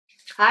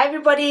Hi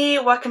everybody,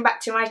 welcome back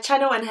to my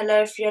channel, and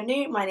hello if you're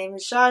new. My name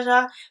is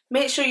Jaja.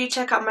 Make sure you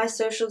check out my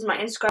socials, my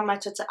Instagram, my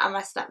Twitter and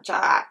my Snapchat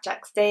at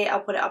JacksDay.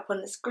 I'll put it up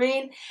on the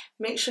screen.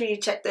 Make sure you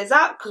check those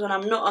out because when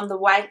I'm not on the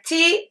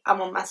YT,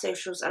 I'm on my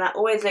socials and I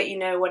always let you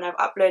know when I've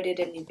uploaded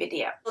a new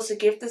video. Also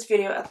give this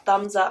video a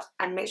thumbs up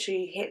and make sure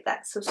you hit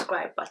that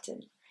subscribe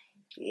button.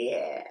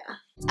 Yeah.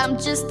 I'm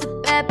just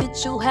a bad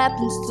bitch who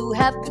happens to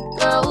have good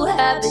girl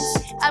habits.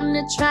 I'm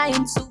not trying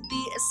to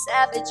be a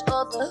savage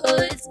or the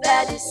hood's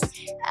baddest.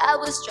 I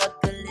was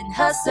struggling,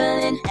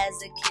 hustling.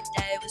 As a kid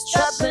I was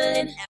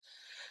troubling.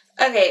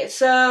 Okay,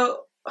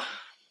 so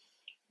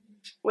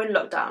we're in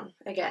lockdown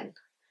again.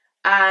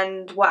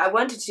 And what I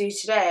wanted to do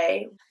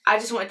today, I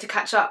just wanted to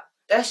catch up.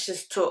 Let's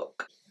just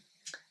talk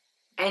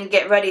and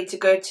get ready to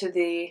go to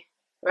the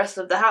rest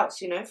of the house,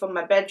 you know, from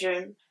my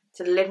bedroom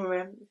to the living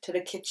room to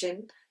the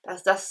kitchen.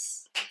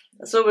 That's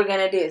all we're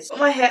gonna do. So put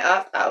my hair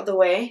up out of the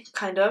way,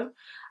 kind of.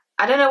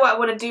 I don't know what I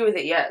want to do with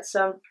it yet,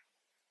 so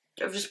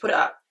I've just put it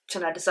up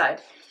till I decide.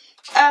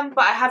 But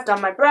I have done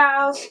my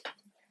brows,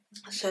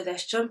 so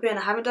let's jump in.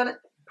 I haven't done a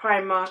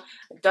primer.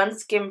 I've done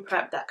skin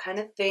prep, that kind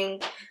of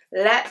thing.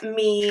 Let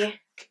me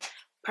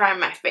prime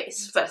my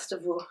face first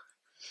of all.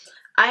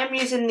 I am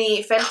using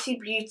the Fenty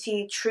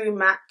Beauty True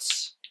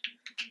Matte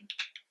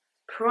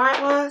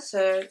primer,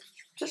 so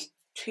just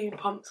 2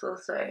 pumps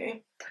or so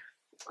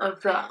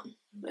of that.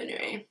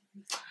 Anyway,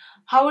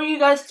 how are you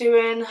guys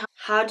doing?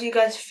 How do you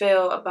guys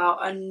feel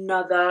about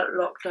another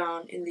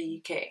lockdown in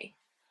the UK?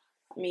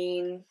 I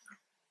mean,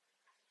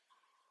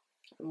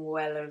 I'm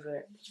well over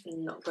it.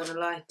 I'm not gonna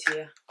lie to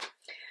you. I'm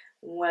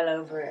well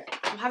over it.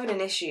 I'm having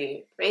an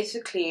issue.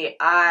 Basically,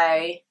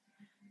 my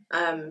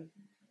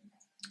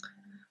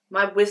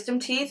wisdom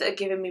teeth are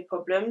giving me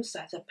problems.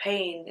 The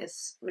pain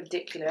is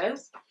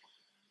ridiculous.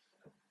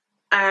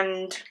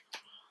 And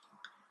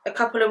a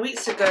couple of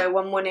weeks ago,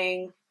 one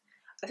morning,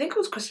 I think it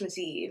was Christmas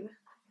Eve,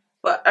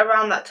 but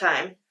around that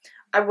time,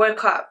 I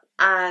woke up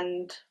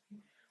and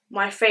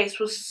my face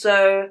was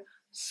so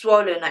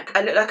swollen. Like,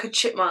 I looked like a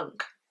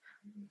chipmunk.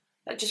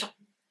 Like, just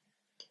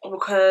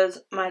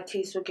because my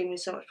teeth were giving me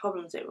so much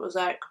problems. It was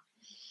like,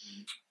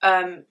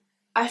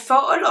 I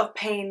felt a lot of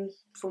pain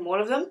from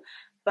all of them,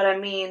 but I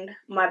mean,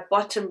 my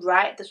bottom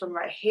right, this one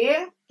right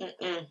here,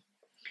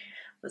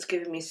 was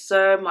giving me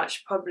so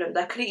much problems.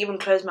 I couldn't even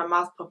close my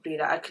mouth properly.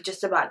 Like, I could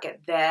just about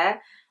get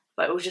there,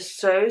 but it was just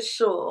so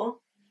sore.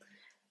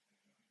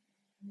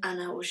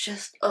 And I was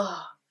just, it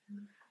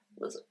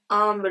was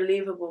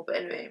unbelievable. But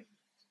anyway,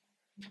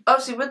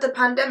 obviously with the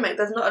pandemic,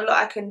 there's not a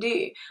lot I can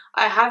do.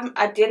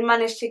 I did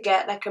manage to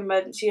get like an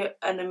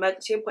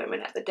emergency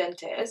appointment at the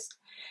dentist.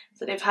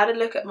 So they've had a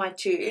look at my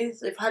tooth.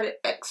 They've had it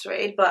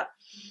x-rayed, but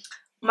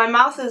my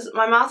mouth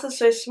is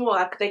so small.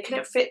 Like, they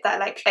couldn't fit that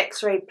like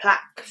x-ray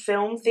plaque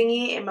film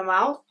thingy in my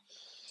mouth.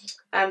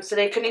 So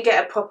they couldn't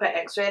get a proper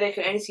x-ray. They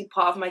could only see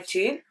part of my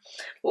tooth.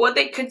 But what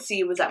they could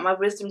see was that my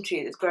wisdom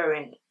tooth is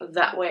growing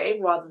that way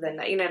rather than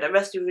that. You know, the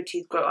rest of your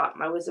teeth grow up.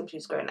 My wisdom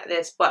tooth is growing like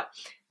this, but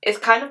it's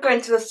kind of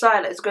going to the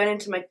side. It's going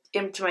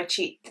into my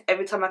cheek.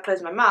 Every time I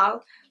close my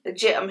mouth,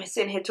 legit, I'm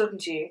sitting here talking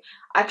to you,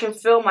 I can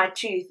feel my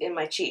tooth in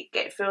my cheek.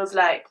 It feels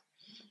like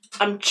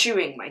I'm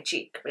chewing my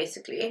cheek,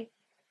 basically.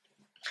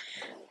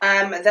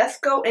 Let's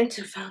go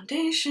into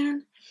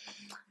foundation.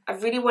 I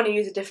really want to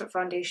use a different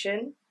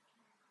foundation,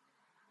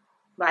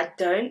 but I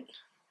don't.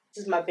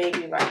 This is my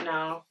baby right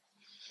now.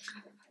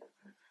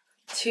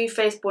 Too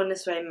Faced Born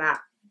This Way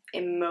matte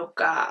in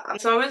Mocha.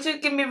 So I'm going to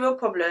give me real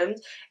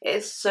problems.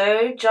 It's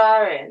so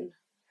jarring.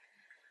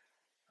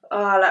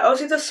 Like,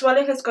 obviously the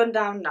swelling has gone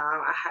down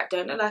now. I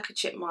don't look like a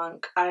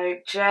chipmunk.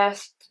 I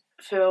just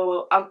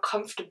feel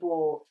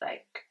uncomfortable.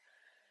 Like,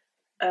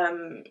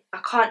 I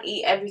can't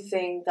eat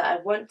everything that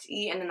I want to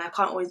eat, and then I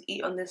can't always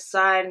eat on this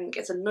side, and it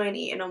gets annoying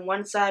eating on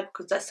one side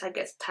because that side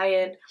gets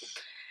tired.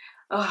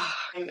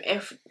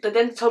 If the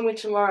dentist told me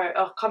tomorrow,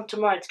 come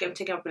tomorrow to get them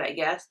taken, I'll be like,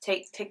 yes,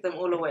 take them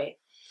all away.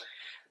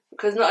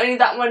 Because not only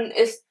that one,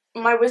 is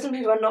my wisdom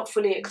teeth are not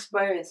fully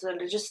exposed, so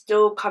they're just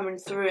still coming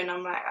through, and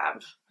I'm like,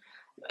 I'm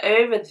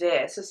over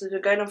this. This has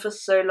been going on for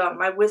so long.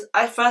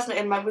 I first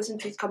noticed my wisdom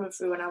teeth coming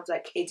through when I was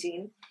like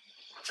 18.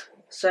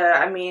 So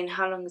I mean,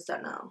 how long is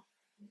that now?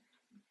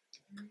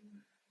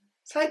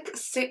 It's like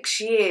 6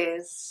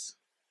 years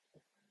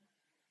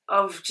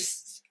of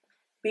just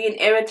being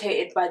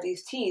irritated by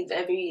these teeth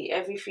every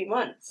 3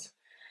 months.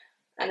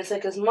 And it's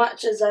like, as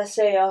much as I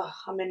say,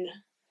 I'm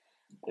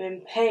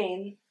in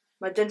pain,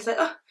 my dentist's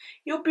like,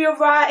 you'll be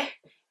alright.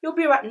 You'll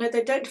be alright. No,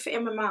 they don't fit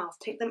in my mouth.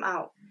 Take them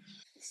out.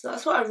 So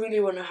that's what I really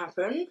want to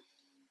happen.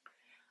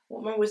 I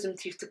want my wisdom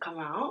teeth to come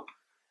out.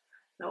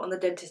 I want the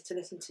dentist to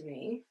listen to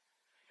me.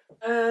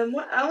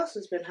 What else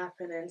has been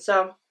happening?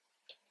 So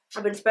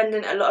I've been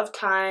spending a lot of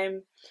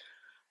time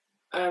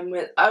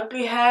with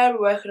Ugly Head,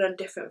 working on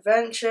different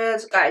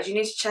ventures. Guys, you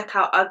need to check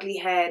out Ugly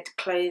Head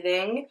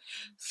clothing.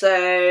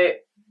 So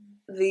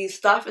the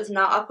stuff is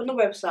now up on the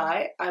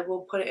website. I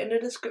will put it in the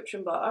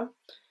description bar.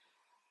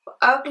 But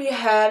Ugly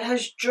Head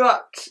has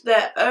dropped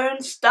their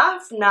own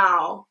stuff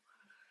now.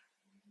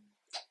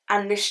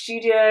 And the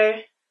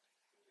studio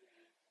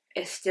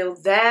is still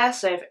there.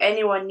 So if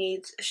anyone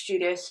needs a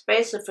studio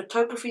space, a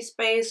photography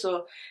space,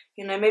 or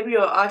you know, maybe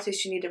you're an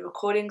artist, you need a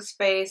recording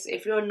space,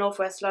 if you're in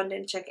Northwest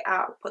London, check it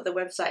out. I'll put the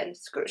website in the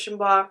description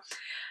bar,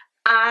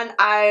 and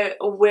I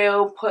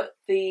will put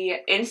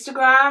the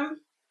Instagram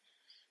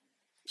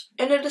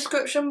in the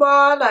description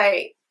bar.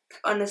 Like,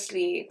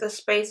 honestly, the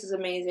space is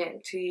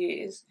amazing to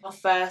use. Our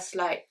first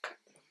like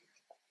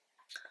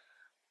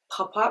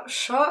pop-up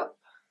shop.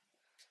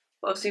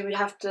 Obviously we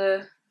have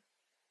to,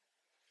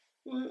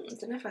 I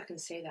don't know if I can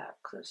say that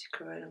because obviously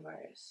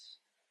coronavirus.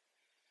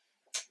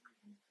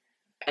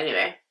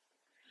 Anyway,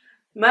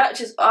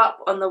 merch is up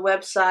on the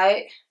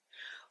website.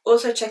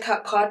 Also check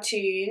out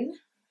Cartoon.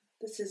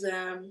 This is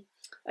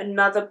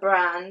another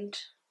brand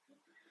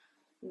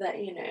that,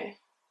 you know,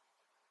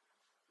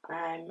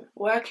 I'm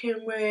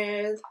working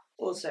with.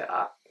 Also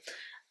up,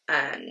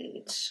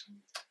 and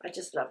I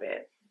just love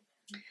it.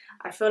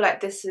 I feel like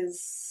this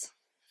is,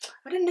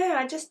 I don't know,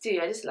 I just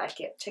like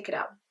it. Check it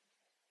out.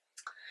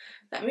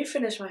 Let me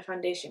finish my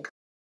foundation.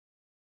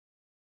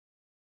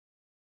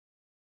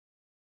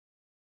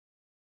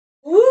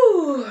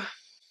 Woo!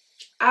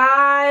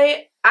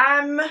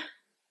 I'm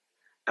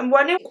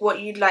wondering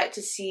what you'd like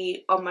to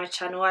see on my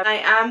channel.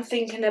 I am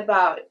thinking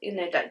about, you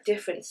know, like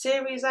different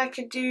series I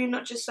could do,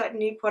 not just like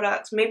new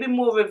products, maybe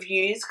more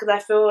reviews, because I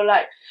feel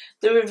like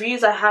the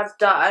reviews I have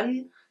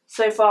done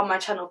so far on my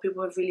channel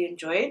people have really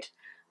enjoyed.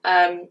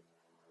 And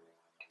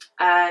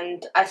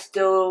I'm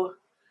still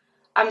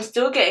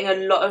getting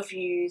a lot of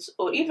views,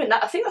 or even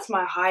that, I think that's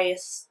my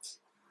highest,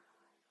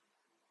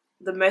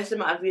 the most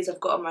amount of views I've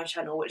got on my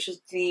channel, which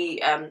is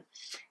the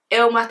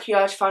Il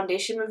Maquillage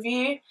foundation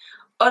review.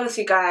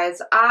 Honestly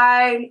guys,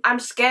 I'm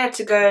scared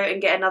to go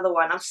and get another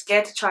one. I'm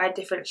scared to try a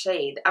different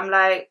shade. I'm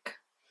like,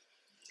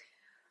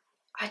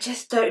 I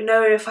just don't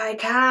know if I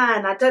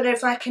can. I don't know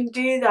if I can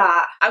do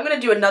that. I'm gonna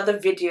do another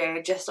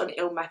video just on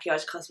Il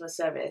Maquillage customer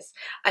service.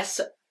 I've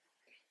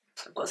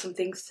got some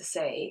things to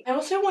say. I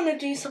also want to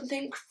do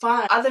something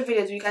fun. Other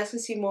videos where you guys can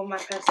see more of my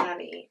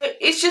personality. But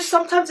it's just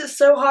sometimes it's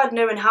so hard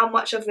knowing how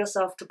much of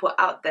yourself to put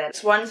out there.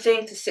 It's one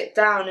thing to sit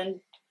down and,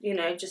 you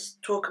know,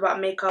 just talk about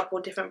makeup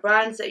or different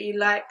brands that you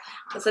like.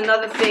 It's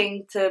another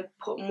thing to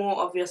put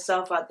more of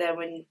yourself out there.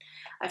 When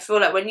I feel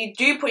like when you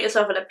do put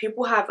yourself out there,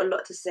 people have a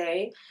lot to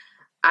say.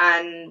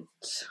 And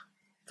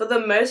for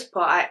the most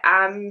part, I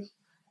am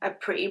a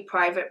pretty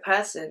private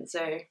person,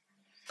 so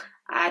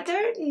I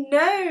don't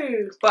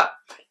know, but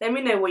let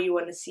me know what you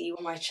want to see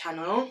on my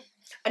channel.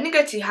 I didn't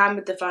go too ham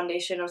with the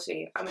foundation,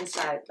 obviously. I'm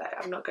inside, like,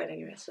 I'm not going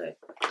anywhere, so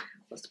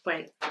what's the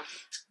point?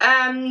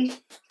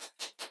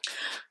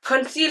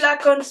 Concealer.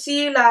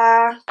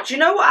 Do you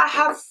know what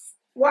I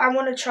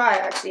want to try,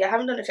 actually? I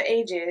haven't done it for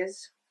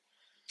ages.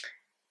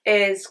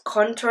 Is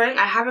contouring.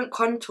 I haven't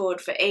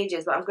contoured for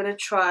ages, but I'm going to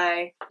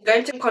try. I'm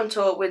going to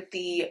contour with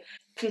the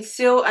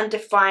Conceal and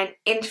Define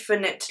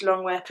Infinite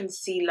Longwear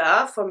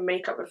Concealer from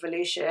Makeup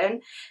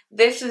Revolution.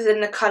 This is in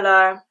the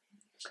colour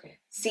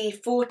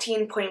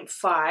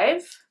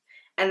C14.5,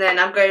 and then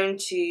I'm going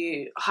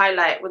to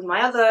highlight with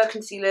my other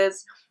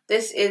concealers.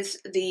 This is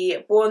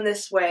the Born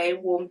This Way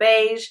Warm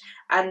Beige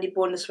and the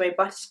Born This Way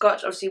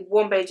Butterscotch. Obviously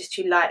Warm Beige is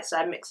too light, so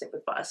I mix it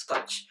with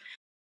Butterscotch.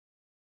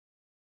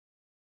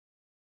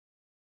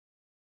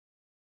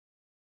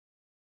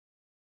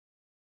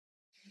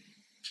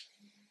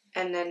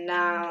 And then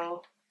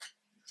now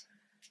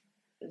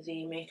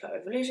the Makeup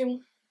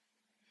Revolution.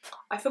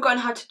 I've forgotten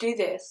how to do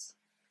this.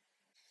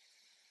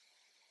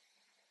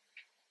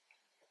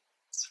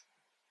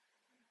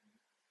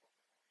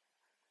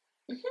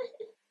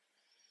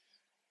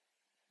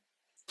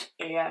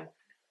 Yeah.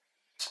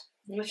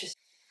 Let's just.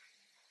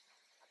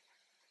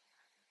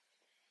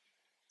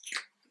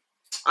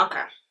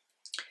 Okay.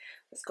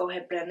 Let's go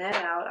ahead and blend that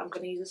out. I'm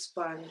going to use a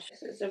sponge.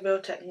 This is the Real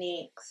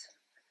Techniques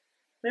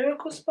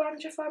Miracle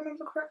Sponge, if I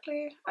remember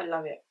correctly. I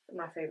love it.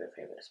 My favourite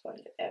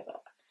sponge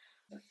ever.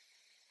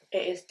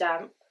 It is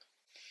damp.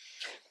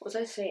 What was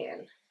I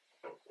saying?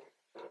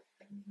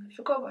 I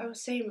forgot what I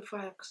was saying before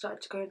I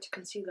started to go into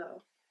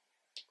concealer.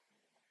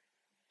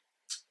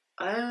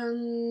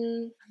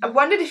 I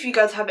wondered if you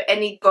guys have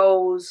any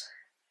goals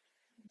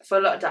for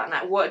lockdown.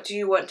 Like, what do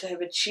you want to have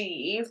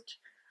achieved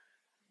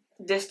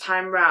this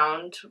time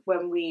round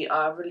when we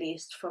are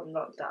released from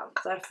lockdown?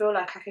 Because I feel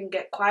like I can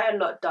get quite a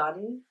lot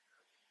done.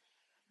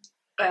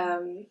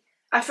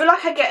 I feel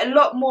like I get a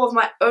lot more of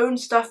my own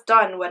stuff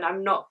done when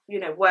I'm not,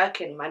 you know,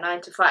 working my 9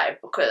 to 5,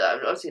 because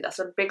obviously that's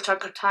a big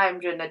chunk of time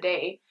during the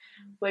day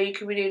where you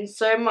can be doing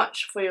so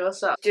much for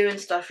yourself, doing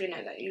stuff, you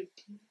know, that you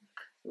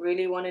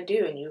really want to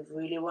do and you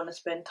really want to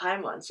spend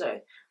time on.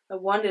 So I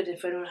wondered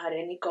if anyone had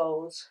any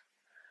goals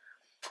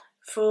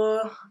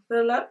for the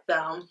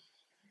lockdown.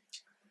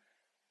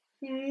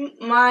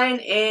 Mine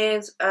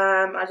is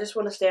I just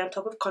want to stay on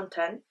top of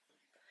content,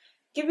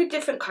 give you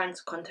different kinds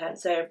of content,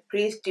 so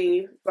please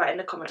do write in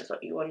the comments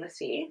what you want to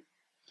see,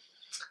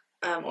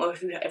 or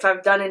if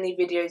I've done any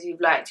videos you've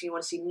liked and you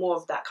want to see more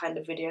of that kind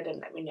of video, then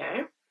let me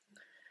know.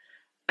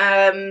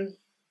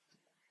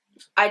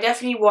 I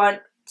definitely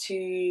want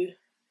to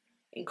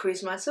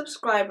increase my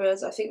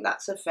subscribers. I think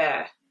that's a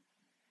fair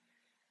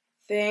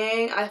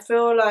thing. I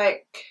feel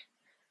like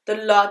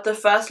the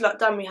first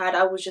lockdown we had,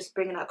 I was just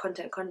bringing out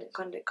content,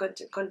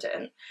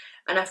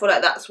 and I feel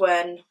like that's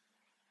when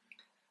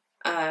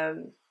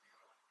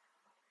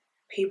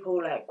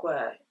people like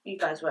you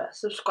guys were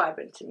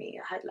subscribing to me.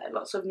 I had like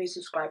lots of new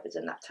subscribers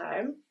in that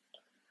time.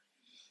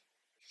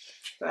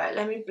 Right,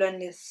 let me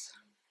blend this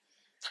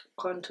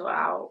contour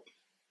out.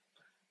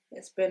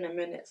 It's been a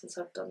minute since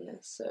I've done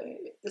this, so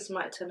this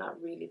might turn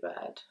out really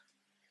bad.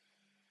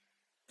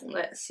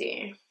 Let's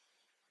see.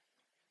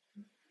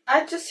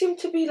 I just seem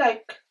to be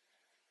like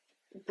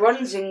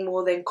bronzing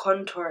more than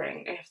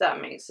contouring, if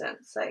that makes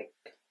sense. Like,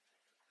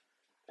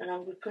 and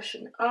I'm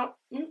pushing it up.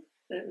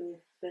 Let me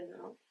blend it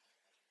out.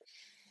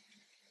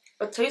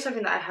 I'll tell you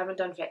something that I haven't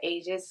done for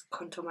ages,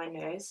 contour my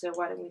nose, so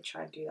why don't we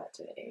try and do that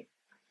today?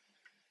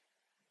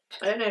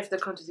 I don't know if the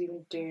contour's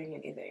even doing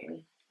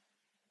anything.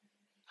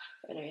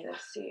 Anyway,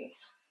 let's see.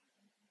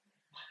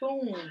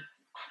 Boom.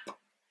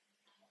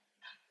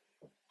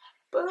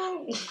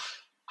 Boom.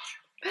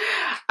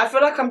 I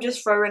feel like I'm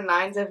just throwing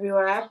lines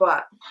everywhere,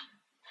 but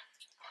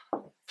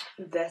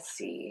let's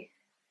see.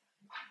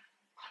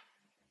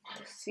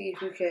 Let's see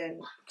if we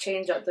can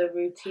change up the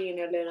routine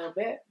a little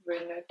bit.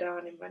 Bring it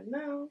down in my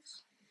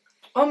nose.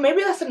 Oh,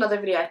 maybe that's another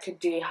video I could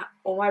do.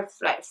 All my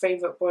like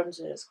favorite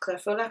bronzers, because I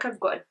feel like I've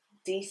got a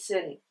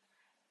decent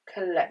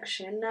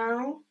collection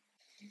now.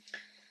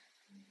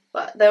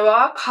 But there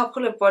are a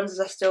couple of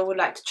bronzers I still would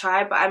like to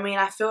try. But I mean,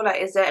 I feel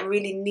like, is there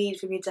really need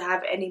for me to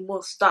have any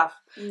more stuff?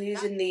 I'm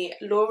using the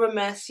Laura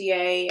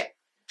Mercier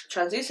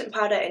translucent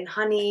powder in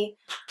honey.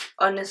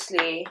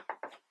 Honestly,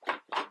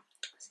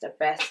 it's the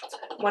best.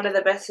 One of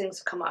the best things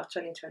to come out of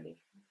 2020.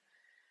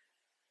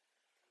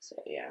 So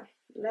yeah,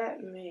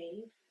 let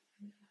me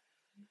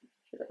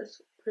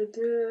just put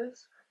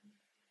this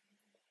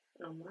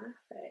on my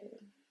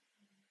face.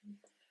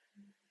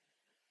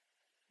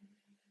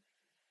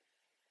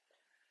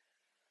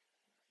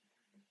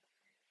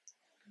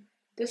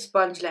 This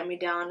sponge let me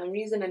down. I'm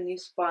using a new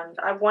sponge.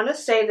 I want to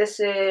say this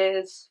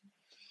is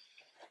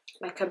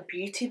like a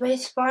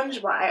beauty-based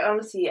sponge, but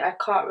I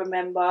can't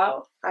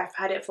remember. I've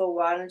had it for a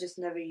while and just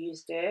never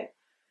used it.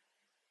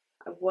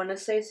 I want to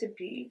say it's a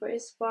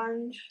beauty-based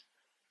sponge,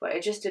 but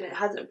it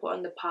hasn't put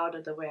on the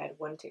powder the way I'd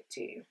want it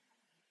to.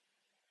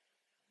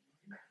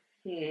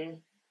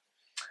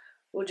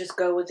 We'll just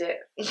go with it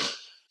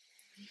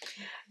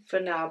for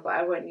now, but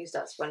I won't use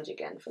that sponge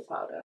again for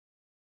powder.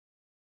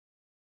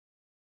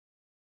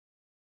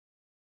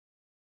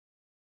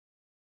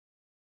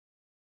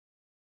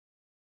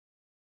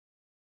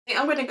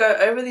 I'm going to go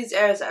over these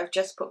areas that I've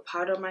just put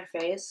powder on my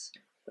face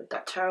with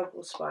that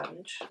terrible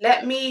sponge.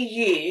 Let me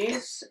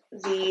use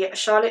the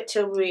Charlotte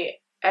Tilbury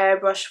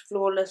Airbrush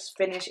Flawless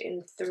Finish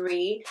in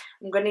 3.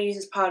 I'm going to use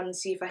this powder and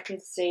see if I can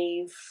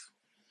save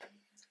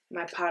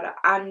my powder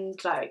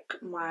and like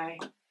my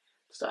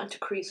starting to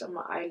crease on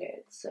my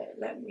eyelids. So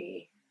let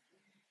me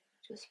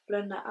just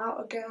blend that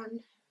out again.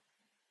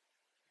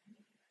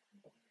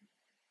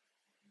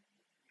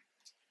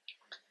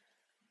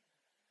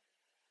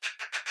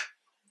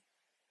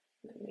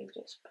 Let me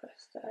just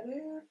press that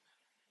in.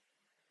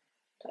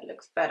 That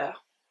looks better.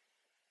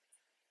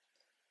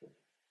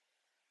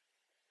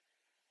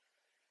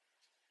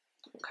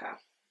 Okay.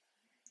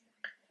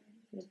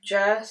 I'm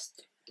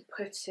just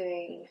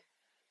putting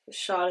the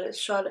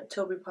Charlotte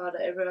Tilbury powder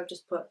everywhere. I've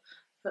just put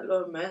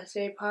Laura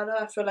Mercier powder.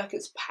 I feel like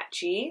it's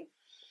patchy.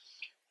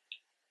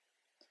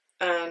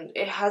 And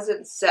it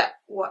hasn't set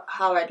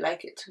how I'd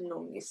like it to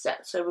normally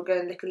set. So we're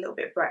going to look a little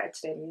bit brighter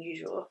today than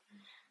usual.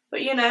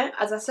 But you know,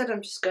 as I said,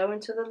 I'm just going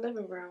to the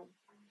living room.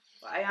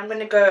 But I am going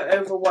to go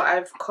over what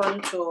I've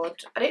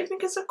contoured. I don't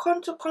think it's a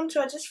contour.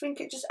 I just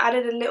think it just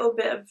added a little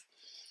bit of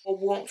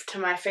warmth to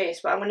my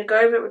face. But I'm going to go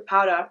over it with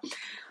powder.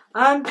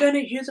 I'm going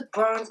to use a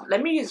bronze.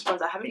 Let me use a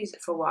bronze. I haven't used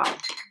it for a while.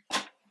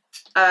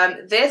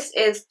 This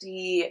is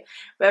the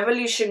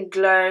Revolution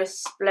Glow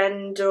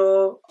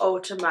Splendor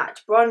Ultra Matte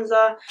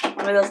Bronzer. I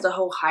mean, there was the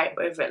whole hype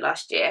over it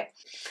last year.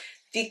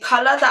 The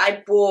colour that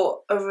I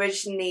bought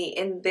originally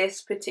in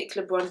this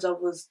particular bronzer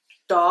was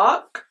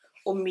dark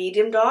or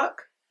medium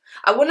dark.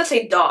 I want to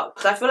say dark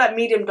because I feel like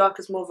medium dark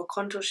is more of a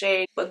contour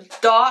shade. But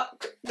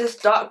this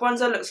dark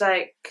bronzer looks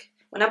like,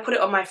 when I put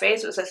it on my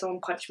face, it looks like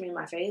someone punched me in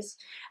my face.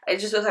 It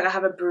just looks like I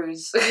have a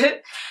bruise.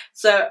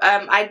 So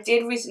I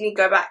did recently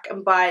go back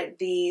and buy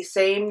the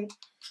same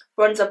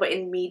bronzer but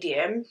in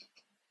medium,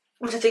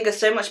 which I think is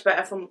so much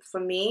better for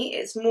me.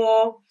 It's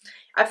more,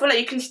 I feel like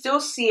you can still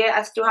see it.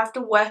 I still have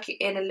to work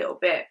it in a little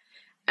bit.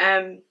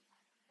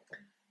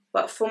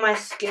 But for my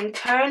skin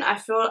tone, I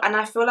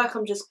feel like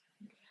I'm just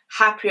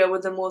happier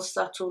with a more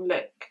subtle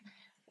look,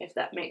 if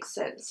that makes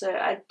sense. So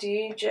I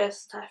do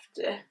just have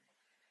to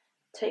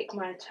take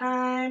my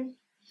time.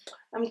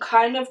 I'm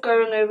kind of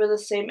going over the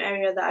same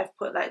area that I've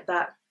put like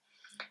that,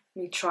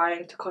 me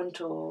trying to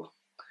contour,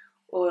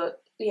 or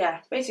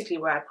yeah, basically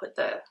where I put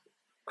the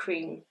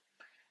cream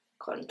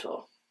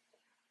contour.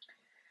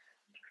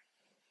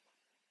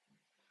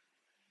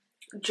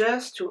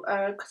 Just to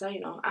because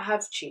I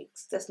have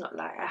cheeks. Let's not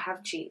lie, I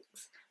have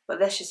cheeks, but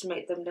let's just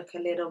make them look a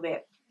little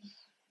bit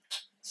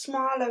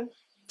Smaller.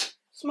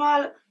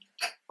 Smaller.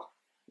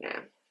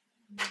 Yeah.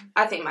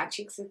 I think my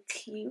cheeks are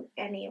cute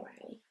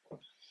anyway.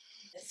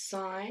 This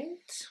side.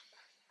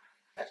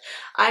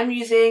 I'm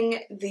using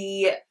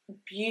the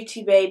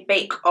Beauty Bay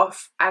Bake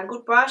Off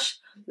angled brush.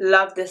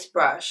 Love this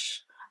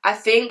brush. I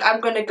think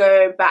I'm going to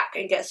go back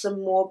and get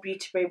some more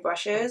Beauty Bay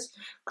brushes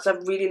because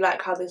I really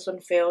like how this one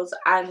feels,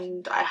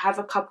 and I have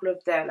a couple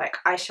of their like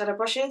eyeshadow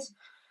brushes.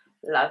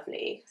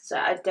 Lovely. So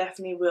I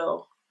definitely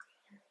will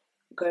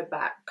go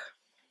back.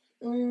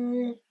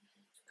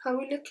 How are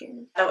we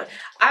looking? Oh,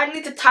 I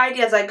need to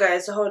tidy as I go,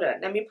 so hold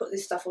on. Let me put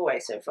this stuff away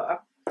so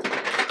far.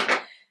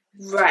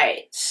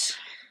 Right.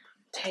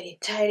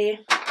 Tidy.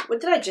 What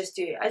did I just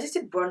do? I just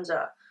did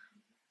bronzer.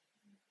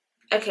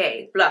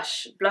 Okay,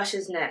 blush. Blush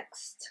is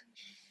next.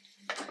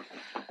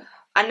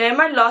 I know in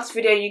my last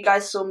video you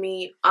guys saw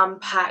me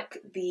unpack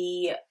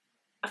the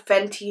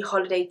Fenty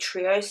Holiday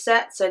Trio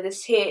set. So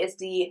this here is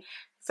the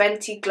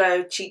Fenty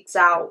Glow Cheeks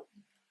Out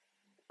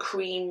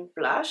Cream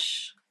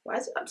Blush. Why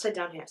is it upside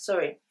down here?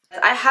 Sorry.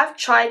 I have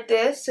tried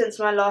this since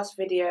my last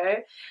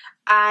video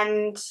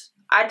and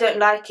I don't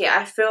like it.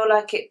 I feel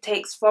like it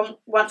takes from,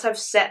 once I've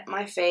set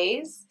my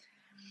face,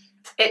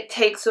 it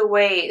takes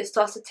away, it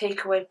starts to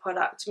take away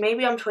product.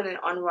 Maybe I'm putting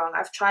it on wrong.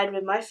 I've tried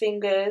with my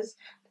fingers.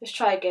 Let's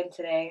try again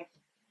today.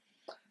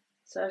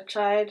 So I've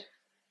tried.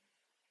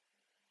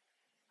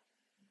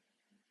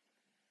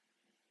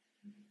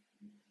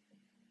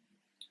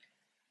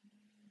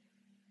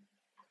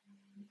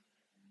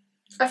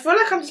 I feel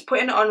like I'm just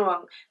putting it on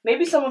wrong.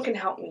 Maybe someone can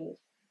help me.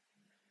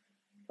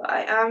 But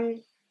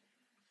I'm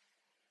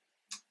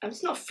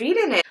just not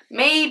feeling it.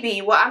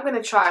 Maybe what I'm going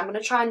to try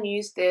and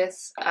use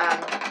this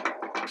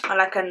on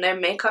like a no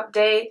makeup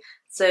day.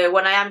 So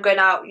when I am going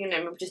out, you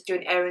know, just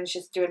doing errands,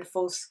 just doing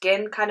full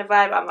skin kind of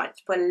vibe, I might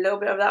put a little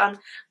bit of that on.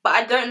 But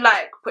I don't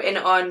like putting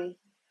it on.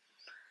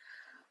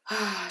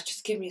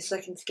 Just give me a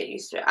second to get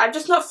used to it. I'm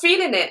just not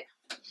feeling it.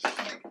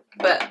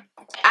 But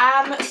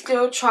I'm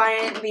still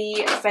trying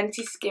the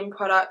Fenty skin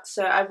product,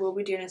 so I will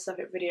be doing a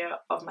separate video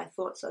of my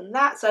thoughts on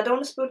that. So I don't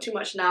want to spill too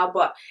much now,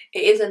 but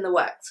it is in the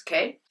works,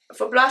 okay?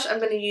 For blush, I'm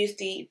going to use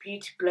the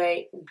Beauty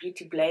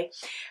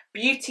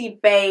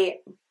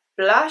Bay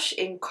blush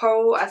in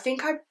Coral. I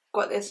think I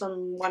got this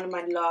on one of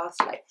my last,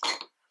 like,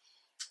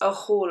 a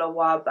haul a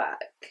while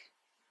back.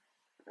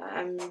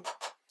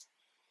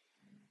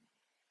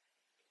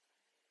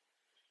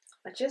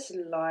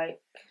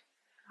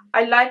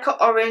 I like an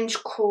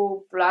orange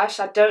cool blush.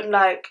 I don't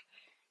like,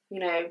 you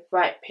know,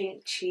 bright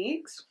pink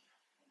cheeks.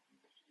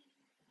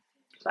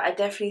 But I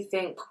definitely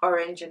think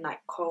orange and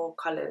like coral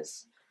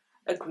colours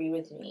agree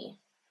with me.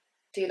 I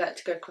do like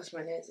to go across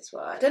my nose as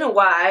well. I don't know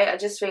why. I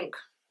just think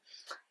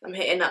I'm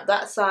hitting up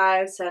that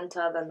side,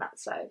 centre, then that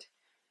side.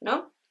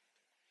 No?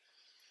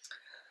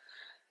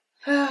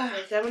 So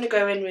I'm going to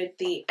go in with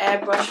the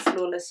Airbrush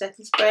Flawless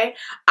Setting Spray.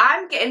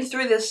 I'm getting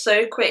through this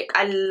so quick.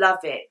 I love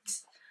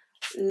it.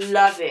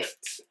 Love it.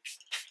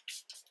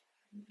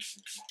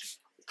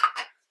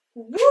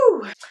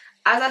 Woo!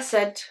 As I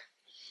said,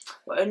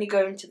 we're only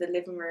going to the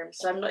living room,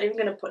 so I'm not even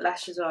going to put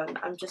lashes on.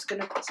 I'm just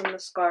going to put some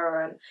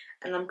mascara on,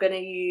 and I'm going to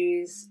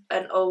use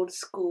an old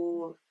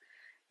school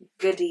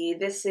goodie.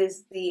 This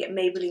is the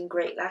Maybelline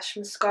Great Lash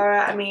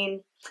Mascara. I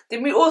mean,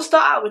 did we all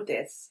start out with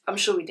this? I'm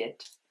sure we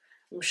did.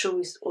 I'm sure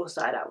we all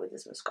started out with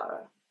this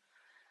mascara.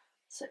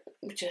 So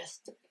we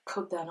just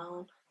put that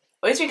on.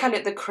 I always think I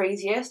look the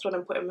craziest when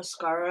I'm putting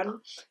mascara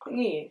on. Don't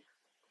you?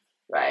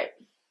 Right.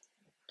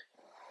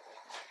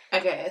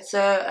 Okay,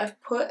 so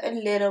I've put a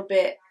little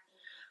bit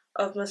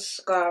of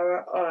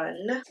mascara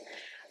on.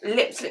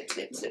 Lips.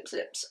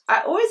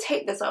 I always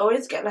hate this. I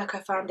always get like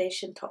a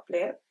foundation top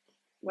lip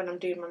when I'm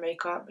doing my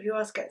makeup. Who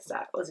else gets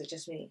that? Or is it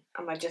just me?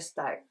 Am I just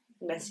like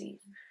messy?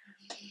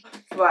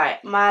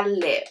 Right, my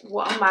lip.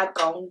 What am I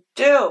going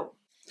to do?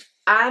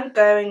 I'm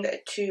going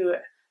to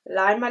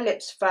line my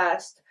lips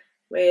first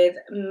with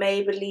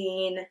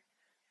Maybelline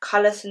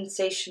Colour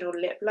Sensational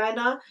Lip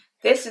Liner.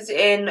 This is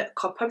in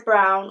Copper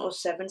Brown or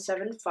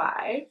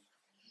 775.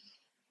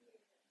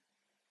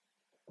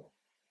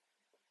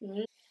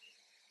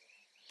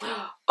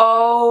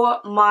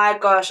 Oh my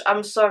gosh,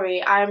 I'm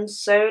sorry. I'm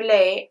so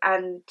late,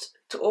 and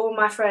to all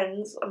my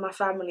friends and my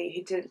family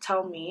who didn't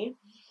tell me,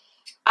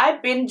 I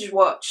binge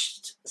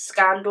watched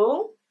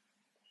Scandal.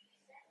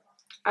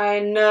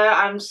 I know,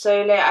 I'm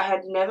so late. I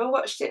had never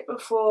watched it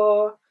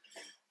before.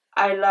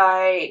 I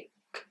like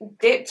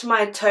dipped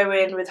my toe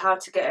in with How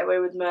to Get Away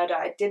with Murder.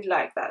 I did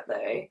like that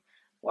though,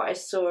 what I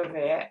saw of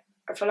it.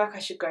 I feel like I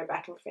should go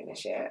back and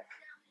finish it.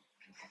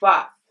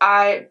 But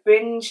I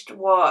binged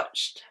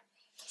watched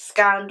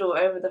Scandal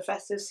over the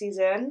festive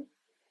season.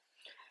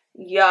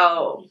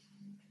 Yo,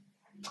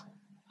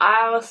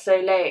 I was so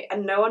late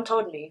and no one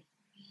told me.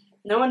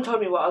 No one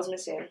told me what I was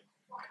missing.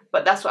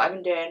 But that's what I've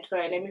been doing.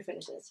 Sorry, let me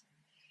finish this.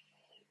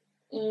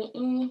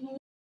 No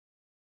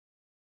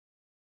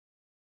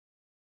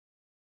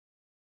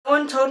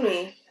one told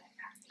me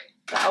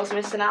that I was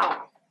missing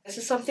out. This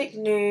is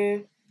something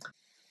new.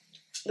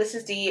 This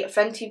is the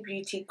Fenty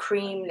Beauty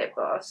Cream Lip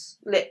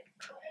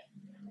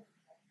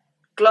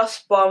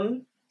Gloss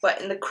Bomb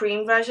but in the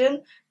cream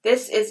version.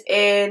 This is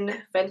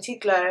in Fenty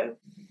Glow.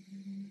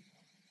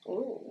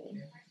 Ooh.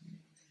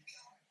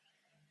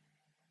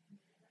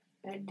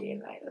 I did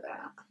like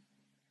that.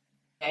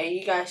 Yeah,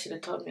 you guys should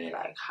have told me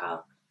like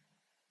how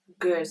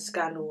good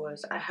Scandal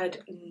was. I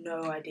had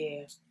no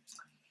idea.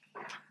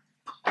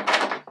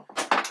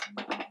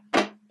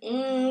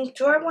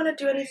 Do I want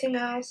to do anything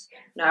else?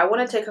 No, I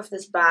want to take off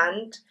this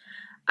band,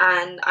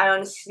 and I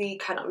honestly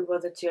cannot be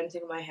bothered to do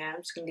anything with my hair.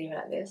 I'm just gonna leave it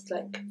like this,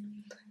 like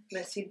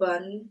messy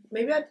bun.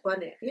 Maybe I'd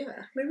bun it.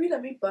 Yeah, maybe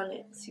let me bun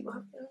it. See what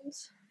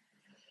happens.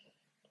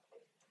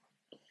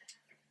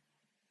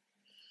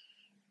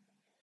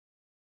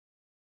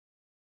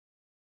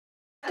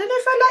 I don't know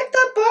if I like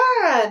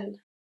the bun.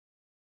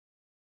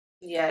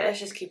 Yeah, let's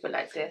just keep it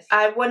like this.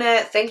 I want to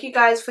thank you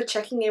guys for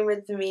checking in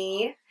with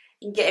me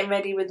and getting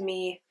ready with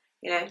me,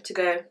 you know, to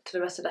go to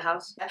the rest of the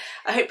house.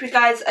 I hope you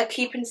guys are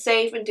keeping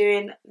safe and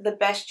doing the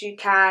best you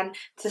can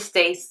to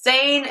stay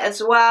sane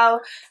as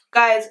well.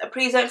 Guys,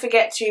 please don't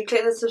forget to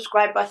click the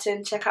subscribe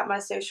button, check out my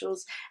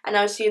socials, and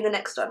I'll see you in the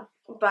next one.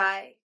 Bye.